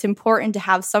influencer, it's important to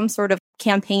have some sort of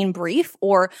campaign brief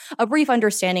or a brief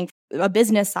understanding, a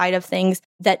business side of things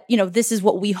that, this is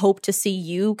what we hope to see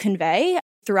you convey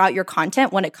throughout your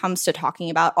content when it comes to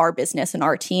talking about our business and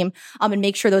our team, and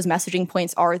make sure those messaging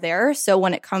points are there. So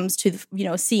when it comes to,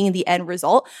 seeing the end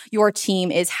result, your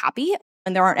team is happy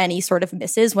and there aren't any sort of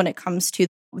misses when it comes to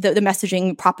the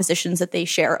messaging propositions that they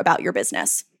share about your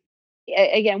business.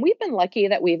 Again, we've been lucky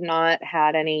that we've not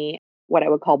had any what I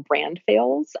would call brand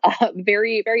fails.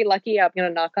 Very, very lucky. I'm going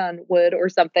to knock on wood or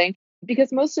something,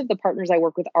 because most of the partners I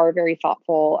work with are very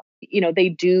thoughtful. They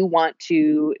do want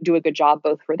to do a good job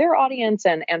both for their audience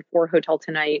and for Hotel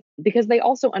Tonight, because they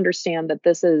also understand that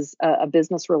this is a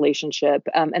business relationship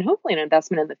and hopefully an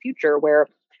investment in the future where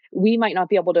we might not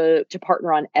be able to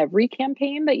partner on every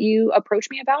campaign that you approach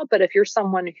me about. But if you're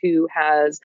someone who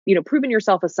has proven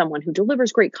yourself as someone who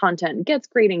delivers great content, gets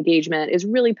great engagement, is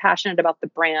really passionate about the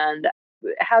brand,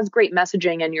 has great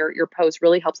messaging, and your post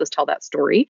really helps us tell that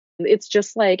story. It's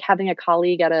just like having a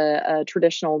colleague at a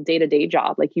traditional day-to-day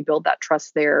job. Like, you build that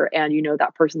trust there and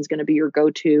that person's going to be your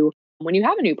go-to when you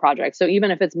have a new project. So even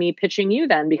if it's me pitching you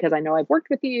then, because I know I've worked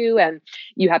with you and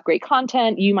you have great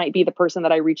content, you might be the person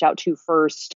that I reach out to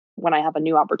first when I have a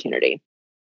new opportunity.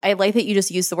 I like that you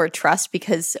just used the word trust,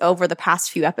 because over the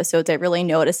past few episodes, I really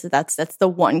noticed that that's the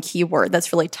one key word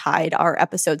that's really tied our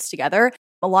episodes together.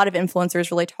 A lot of influencers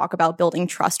really talk about building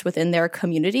trust within their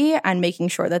community and making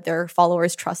sure that their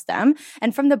followers trust them.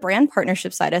 And from the brand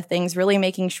partnership side of things, really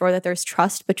making sure that there's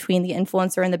trust between the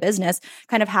influencer and the business,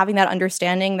 kind of having that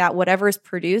understanding that whatever is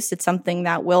produced, it's something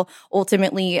that will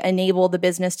ultimately enable the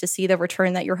business to see the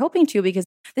return that you're hoping to, because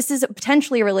this is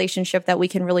potentially a relationship that we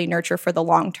can really nurture for the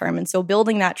long term. And so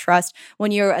building that trust,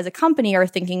 when you're as a company are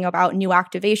thinking about new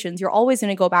activations, you're always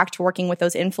going to go back to working with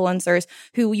those influencers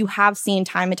who you have seen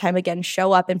time and time again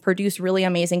show up and produce really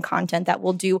amazing content that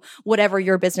will do whatever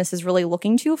your business is really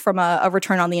looking to from a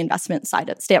return on the investment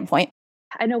standpoint.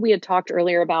 I know we had talked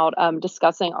earlier about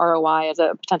discussing ROI as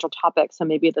a potential topic, so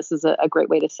maybe this is a great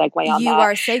way to segue on that. You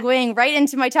are segueing right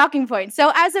into my talking point.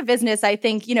 So as a business, I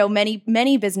think,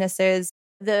 many businesses,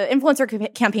 the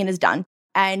influencer campaign is done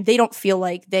and they don't feel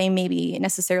like they maybe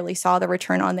necessarily saw the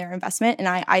return on their investment. And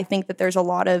I think that there's a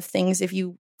lot of things, if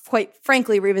you quite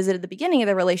frankly revisited the beginning of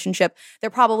the relationship,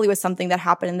 there probably was something that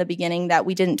happened in the beginning that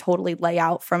we didn't totally lay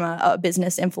out from a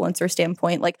business influencer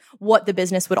standpoint, like what the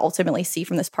business would ultimately see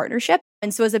from this partnership.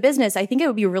 And so as a business, I think it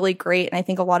would be really great. And I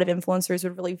think a lot of influencers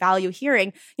would really value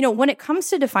hearing, when it comes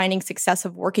to defining success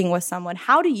of working with someone,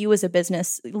 how do you as a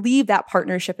business leave that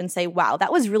partnership and say, wow,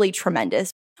 that was really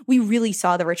tremendous. We really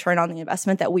saw the return on the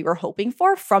investment that we were hoping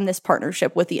for from this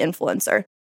partnership with the influencer.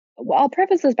 Well, I'll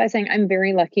preface this by saying I'm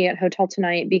very lucky at Hotel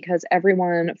Tonight, because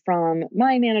everyone from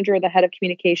my manager, the head of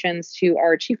communications, to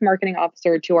our chief marketing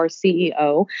officer, to our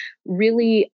CEO,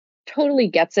 really totally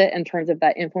gets it in terms of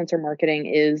that influencer marketing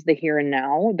is the here and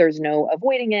now. There's no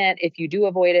avoiding it. If you do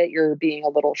avoid it, you're being a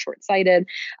little short-sighted.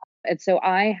 And so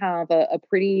I have a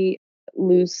pretty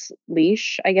loose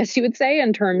leash, I guess you would say,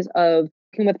 in terms of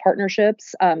working with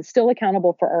partnerships, still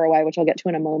accountable for ROI, which I'll get to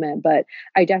in a moment. But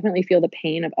I definitely feel the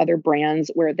pain of other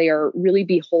brands where they are really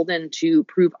beholden to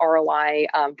prove ROI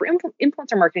for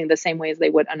influencer marketing the same way as they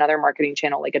would another marketing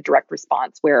channel, like a direct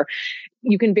response, where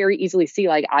you can very easily see,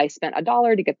 like, I spent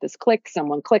 $1 to get this click,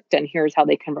 someone clicked, and here's how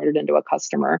they converted into a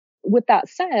customer. With that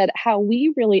said, how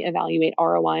we really evaluate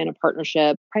ROI in a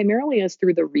partnership primarily is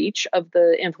through the reach of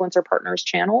the influencer partners'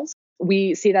 channels.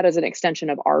 We see that as an extension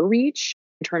of our reach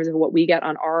in terms of what we get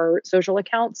on our social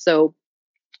accounts. So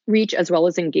reach as well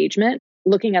as engagement,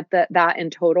 looking at that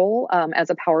in total as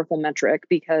a powerful metric,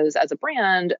 because as a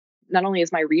brand, not only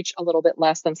is my reach a little bit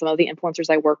less than some of the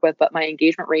influencers I work with, but my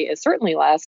engagement rate is certainly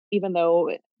less, even though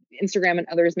Instagram and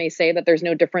others may say that there's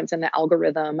no difference in the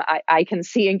algorithm. I can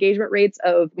see engagement rates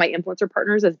of my influencer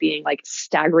partners as being like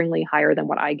staggeringly higher than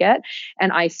what I get.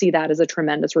 And I see that as a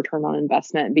tremendous return on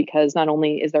investment, because not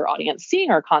only is their audience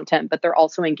seeing our content, but they're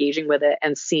also engaging with it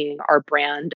and seeing our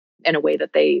brand in a way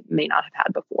that they may not have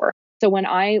had before. So when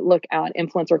I look at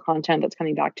influencer content that's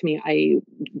coming back to me, I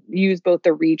use both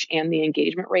the reach and the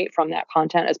engagement rate from that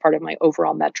content as part of my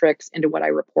overall metrics into what I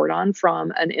report on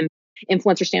from an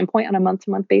influencer standpoint on a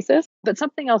month-to-month basis. But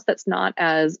something else that's not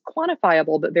as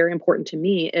quantifiable but very important to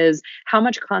me is how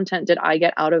much content did I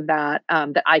get out of that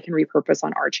that I can repurpose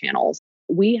on our channels.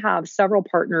 We have several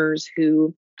partners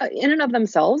who, in and of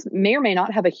themselves, may or may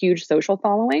not have a huge social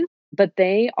following, but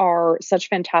they are such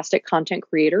fantastic content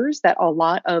creators that a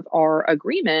lot of our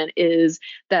agreement is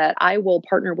that I will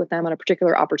partner with them on a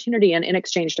particular opportunity. And in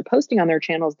exchange to posting on their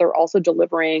channels, they're also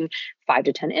delivering 5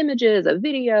 to 10 images, a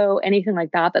video, anything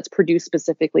like that that's produced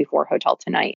specifically for Hotel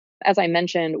Tonight. As I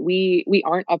mentioned, we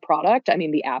aren't a product. I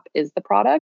mean, the app is the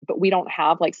product, but we don't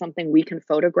have like something we can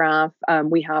photograph.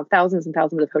 We have thousands and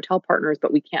thousands of hotel partners,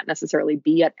 but we can't necessarily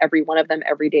be at every one of them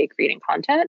every day creating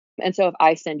content. And so if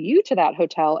I send you to that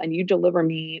hotel and you deliver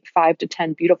me 5 to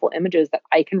 10 beautiful images that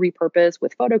I can repurpose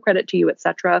with photo credit to you, et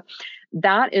cetera,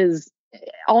 that is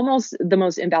almost the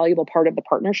most invaluable part of the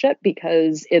partnership,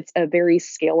 because it's a very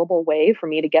scalable way for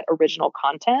me to get original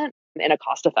content in a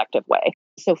cost-effective way.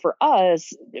 So for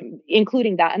us,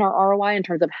 including that in our ROI in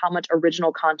terms of how much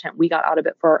original content we got out of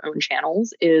it for our own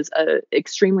channels is an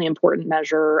extremely important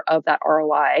measure of that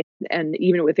ROI. And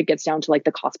even if it gets down to like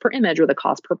the cost per image or the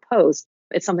cost per post,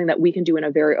 it's something that we can do in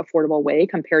a very affordable way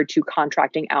compared to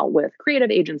contracting out with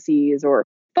creative agencies or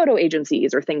photo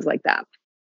agencies or things like that.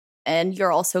 And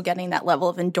you're also getting that level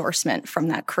of endorsement from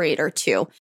that creator too.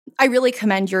 I really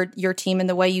commend your team and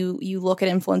the way you look at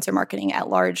influencer marketing at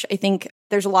large. I think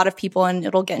there's a lot of people, and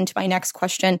it'll get into my next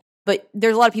question, but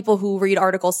there's a lot of people who read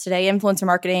articles today. Influencer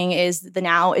marketing is the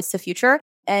now, it's the future.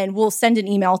 And we'll send an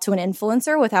email to an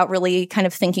influencer without really kind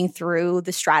of thinking through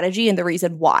the strategy and the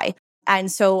reason why.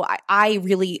 And so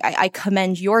I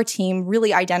commend your team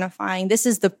really identifying this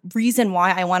is the reason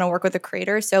why I want to work with a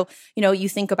creator. So, you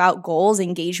think about goals,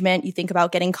 engagement, you think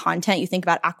about getting content, you think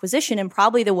about acquisition, and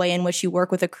probably the way in which you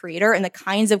work with a creator and the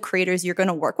kinds of creators you're going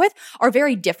to work with are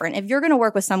very different. If you're going to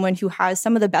work with someone who has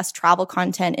some of the best travel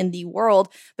content in the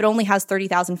world, but only has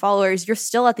 30,000 followers, you're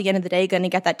still at the end of the day going to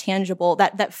get that tangible,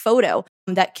 that photo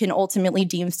that can ultimately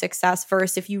deem success.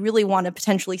 Versus if you really want to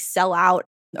potentially sell out,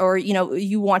 or,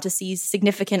 you want to see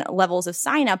significant levels of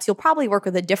signups, you'll probably work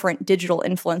with a different digital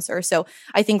influencer. So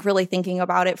I think really thinking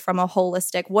about it from a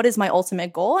holistic, what is my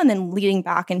ultimate goal? And then leading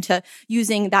back into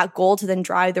using that goal to then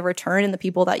drive the return and the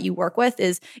people that you work with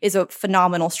is a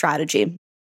phenomenal strategy.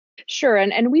 Sure.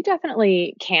 And we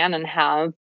definitely can and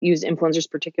have used influencers,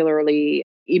 particularly,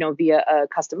 via a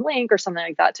custom link or something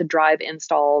like that to drive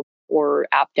installs or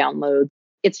app downloads.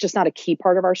 It's just not a key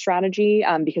part of our strategy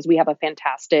because we have a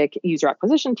fantastic user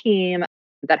acquisition team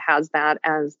that has that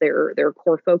as their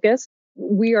core focus.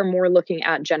 We are more looking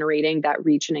at generating that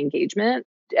reach and engagement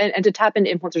and to tap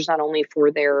into influencers not only for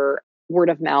their word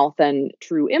of mouth and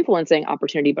true influencing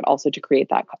opportunity, but also to create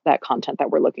that content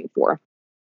that we're looking for.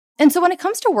 And so when it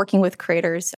comes to working with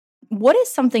creators, what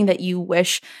is something that you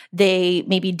wish they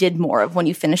maybe did more of when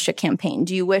you finished a campaign?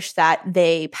 Do you wish that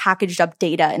they packaged up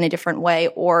data in a different way,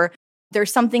 or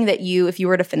there's something that if you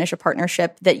were to finish a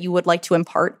partnership, that you would like to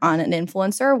impart on an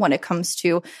influencer when it comes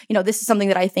to, this is something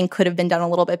that I think could have been done a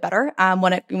little bit better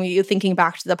when you're thinking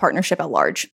back to the partnership at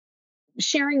large?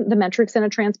 Sharing the metrics in a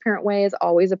transparent way is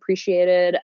always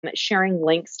appreciated. Sharing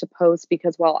links to posts,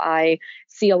 because while I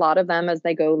see a lot of them as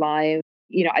they go live,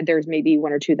 there's maybe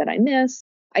one or two that I miss.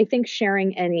 I think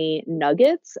sharing any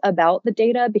nuggets about the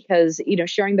data, because,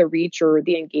 sharing the reach or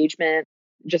the engagement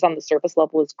just on the surface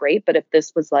level is great. But if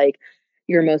this was like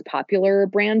your most popular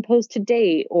brand post to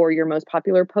date, or your most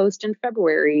popular post in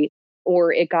February,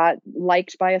 or it got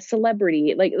liked by a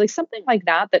celebrity, like something like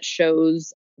that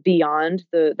shows beyond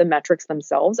the metrics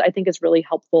themselves, I think is really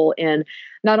helpful in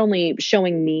not only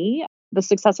showing me the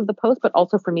success of the post, but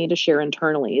also for me to share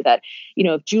internally that,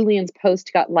 if Julian's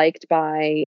post got liked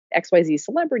by XYZ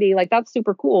celebrity, like that's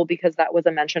super cool because that was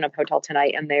a mention of Hotel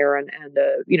Tonight in there and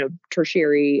a,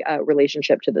 tertiary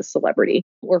relationship to this celebrity.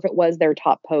 Or if it was their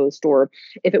top post, or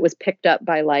if it was picked up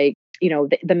by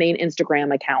the main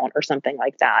Instagram account or something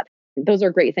like that. Those are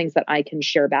great things that I can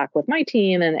share back with my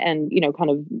team and kind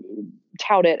of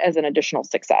tout it as an additional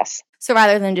success. So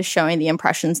rather than just showing the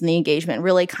impressions and the engagement,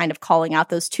 really kind of calling out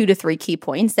those 2 to 3 key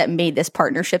points that made this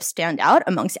partnership stand out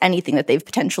amongst anything that they've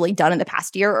potentially done in the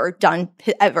past year or done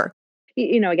ever.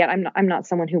 Again, I'm not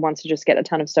someone who wants to just get a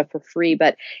ton of stuff for free,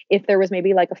 but if there was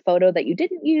maybe like a photo that you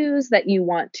didn't use that you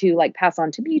want to like pass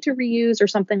on to me to reuse or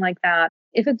something like that,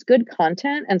 if it's good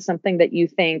content and something that you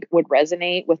think would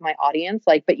resonate with my audience,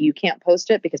 like, but you can't post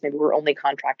it because maybe we're only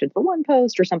contracted for one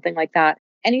post or something like that,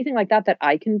 anything like that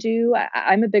I can do,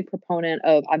 I'm a big proponent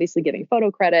of obviously giving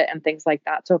photo credit and things like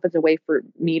that. So if it's a way for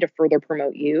me to further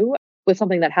promote you with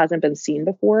something that hasn't been seen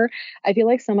before, I feel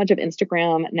like so much of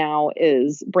Instagram now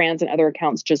is brands and other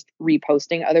accounts just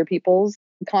reposting other people's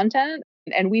content.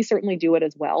 And we certainly do it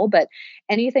as well. But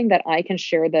anything that I can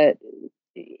share that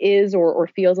is or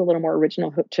feels a little more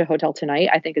original to Hotel Tonight,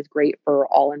 I think is great for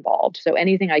all involved. So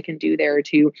anything I can do there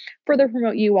to further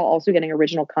promote you while also getting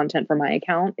original content for my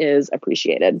account is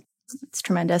appreciated. It's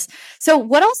tremendous. So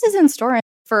what else is in store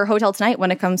for Hotel Tonight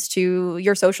when it comes to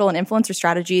your social and influencer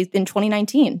strategy in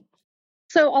 2019?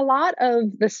 So a lot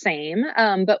of the same,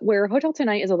 but where Hotel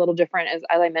Tonight is a little different, as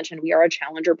I mentioned, we are a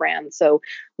challenger brand. So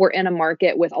we're in a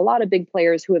market with a lot of big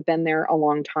players who have been there a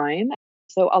long time.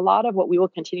 So a lot of what we will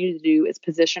continue to do is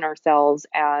position ourselves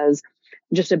as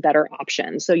just a better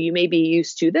option. So you may be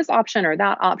used to this option or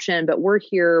that option, but we're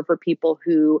here for people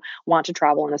who want to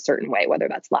travel in a certain way, whether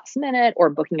that's last minute or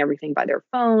booking everything by their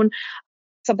phone.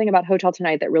 Something about Hotel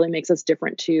Tonight that really makes us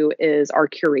different too is our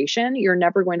curation. You're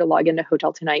never going to log into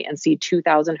Hotel Tonight and see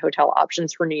 2,000 hotel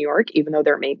options for New York, even though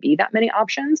there may be that many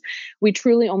options. We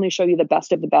truly only show you the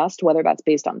best of the best, whether that's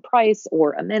based on price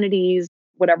or amenities,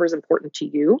 whatever's important to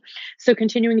you. So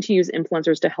continuing to use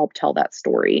influencers to help tell that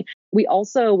story. We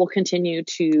also will continue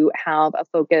to have a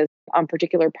focus on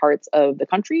particular parts of the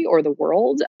country or the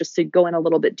world, just to go in a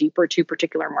little bit deeper to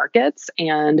particular markets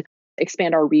and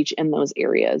expand our reach in those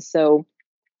areas. So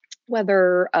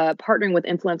whether partnering with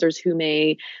influencers who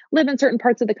may live in certain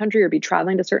parts of the country or be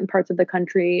traveling to certain parts of the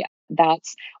country,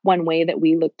 that's one way that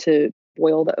we look to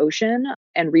boil the ocean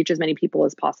and reach as many people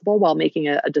as possible while making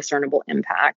a discernible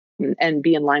impact and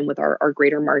be in line with our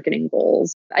greater marketing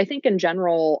goals. I think in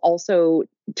general, also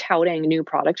touting new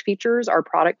product features. Our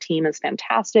product team is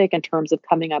fantastic in terms of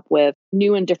coming up with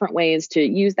new and different ways to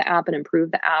use the app and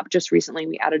improve the app. Just recently,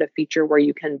 we added a feature where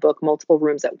you can book multiple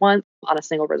rooms at once on a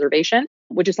single reservation,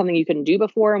 which is something you couldn't do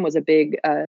before and was a big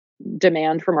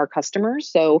demand from our customers.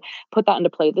 So put that into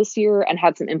play this year and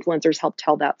had some influencers help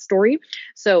tell that story.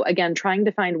 So again, trying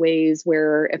to find ways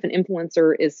where if an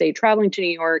influencer is, say, traveling to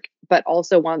New York, but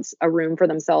also wants a room for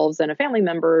themselves and a family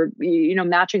member,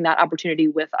 matching that opportunity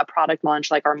with a product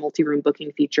launch like our multi-room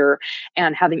booking feature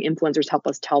and having influencers help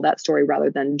us tell that story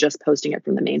rather than just posting it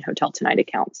from the main Hotel Tonight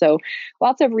account. So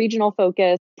lots of regional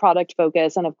focus, product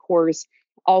focus, and of course,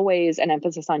 always an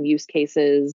emphasis on use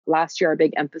cases. Last year, our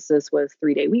big emphasis was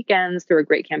 3-day weekends through a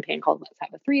great campaign called Let's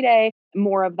Have a 3-Day.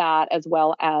 More of that, as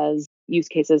well as use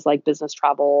cases like business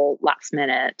travel, last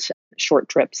minute, short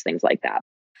trips, things like that.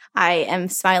 I am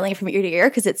smiling from ear to ear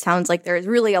because it sounds like there's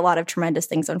really a lot of tremendous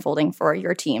things unfolding for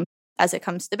your team as it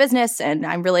comes to business. And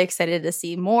I'm really excited to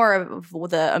see more of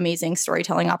the amazing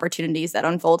storytelling opportunities that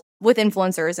unfold with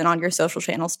influencers and on your social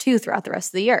channels too throughout the rest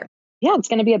of the year. Yeah, it's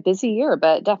going to be a busy year,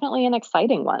 but definitely an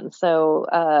exciting one. So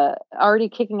already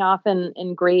kicking off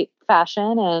in great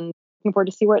fashion and looking forward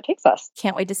to see where it takes us.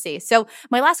 Can't wait to see. So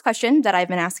my last question that I've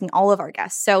been asking all of our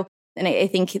guests. And I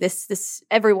think this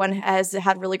everyone has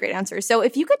had really great answers. So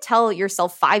if you could tell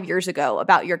yourself 5 years ago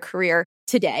about your career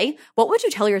today, what would you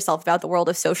tell yourself about the world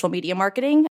of social media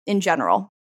marketing in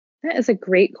general? That is a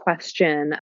great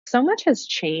question. So much has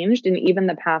changed in even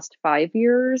the past 5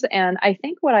 years. And I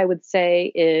think what I would say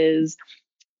is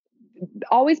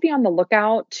always be on the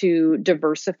lookout to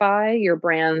diversify your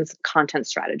brand's content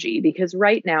strategy, because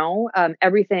right now,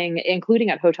 everything, including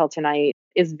at Hotel Tonight,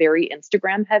 is very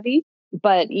Instagram heavy.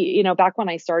 But, back when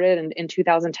I started in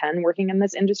 2010 working in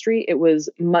this industry, it was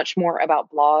much more about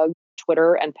blog,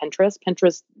 Twitter, and Pinterest.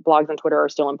 Pinterest, blogs, and Twitter are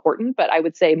still important, but I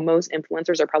would say most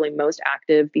influencers are probably most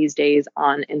active these days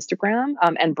on Instagram,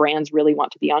 and brands really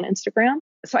want to be on Instagram.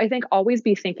 So I think always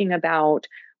be thinking about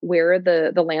where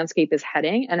the landscape is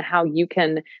heading and how you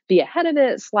can be ahead of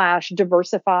it /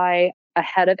 diversify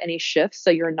ahead of any shifts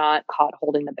so you're not caught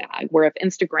holding the bag. Where if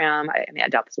Instagram, I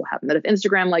doubt this will happen, but if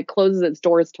Instagram closes its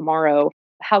doors tomorrow,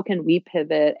 how can we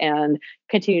pivot and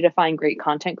continue to find great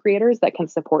content creators that can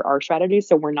support our strategy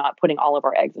so we're not putting all of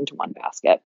our eggs into one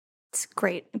basket? It's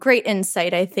great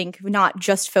insight. I think not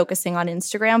just focusing on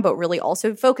Instagram, but really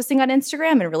also focusing on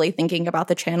Instagram and really thinking about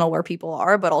the channel where people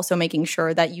are, but also making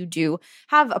sure that you do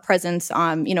have a presence,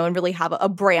 and really have a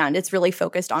brand. It's really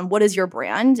focused on what is your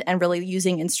brand, and really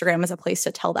using Instagram as a place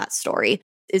to tell that story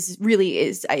is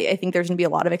I think there's going to be a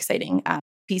lot of exciting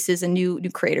pieces and new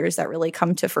creators that really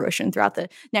come to fruition throughout the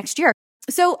next year.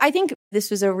 So I think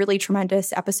this was a really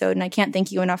tremendous episode, and I can't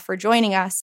thank you enough for joining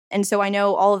us. And so I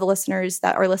know all of the listeners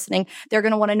that are listening, they're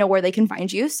going to want to know where they can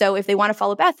find you. So if they want to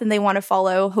follow Beth and they want to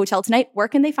follow Hotel Tonight, where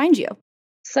can they find you?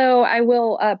 So I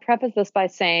will preface this by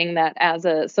saying that as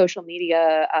a social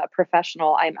media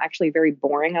professional, I'm actually very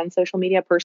boring on social media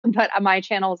person, but my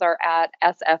channels are at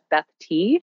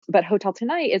sfbetht. But Hotel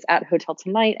Tonight is at Hotel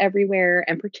Tonight everywhere.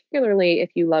 And particularly if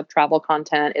you love travel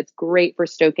content, it's great for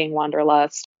stoking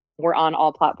wanderlust. We're on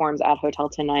all platforms at Hotel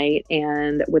Tonight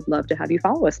and would love to have you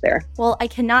follow us there. Well, I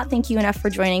cannot thank you enough for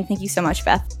joining. Thank you so much,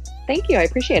 Beth. Thank you. I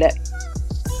appreciate it.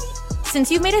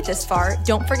 Since you've made it this far,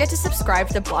 don't forget to subscribe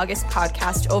to the Bloggist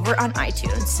podcast over on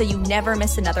iTunes so you never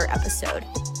miss another episode.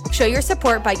 Show your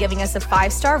support by giving us a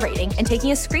 5-star rating and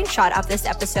taking a screenshot of this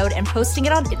episode and posting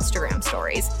it on Instagram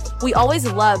stories. We always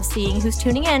love seeing who's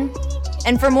tuning in.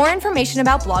 And for more information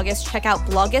about Bloggist, check out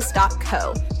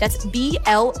bloggist.co. That's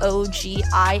blogist.co.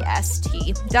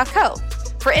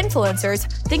 For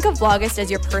influencers, think of Bloggist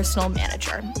as your personal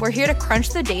manager. We're here to crunch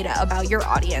the data about your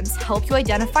audience, help you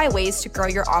identify ways to grow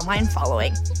your online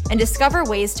following, and discover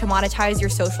ways to monetize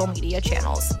your social media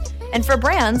channels. And for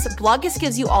brands, Bloggist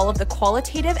gives you all of the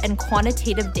qualitative and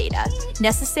quantitative data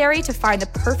necessary to find the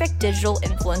perfect digital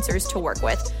influencers to work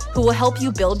with who will help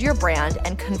you build your brand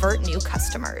and convert new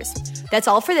customers. That's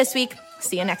all for this week.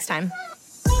 See you next time.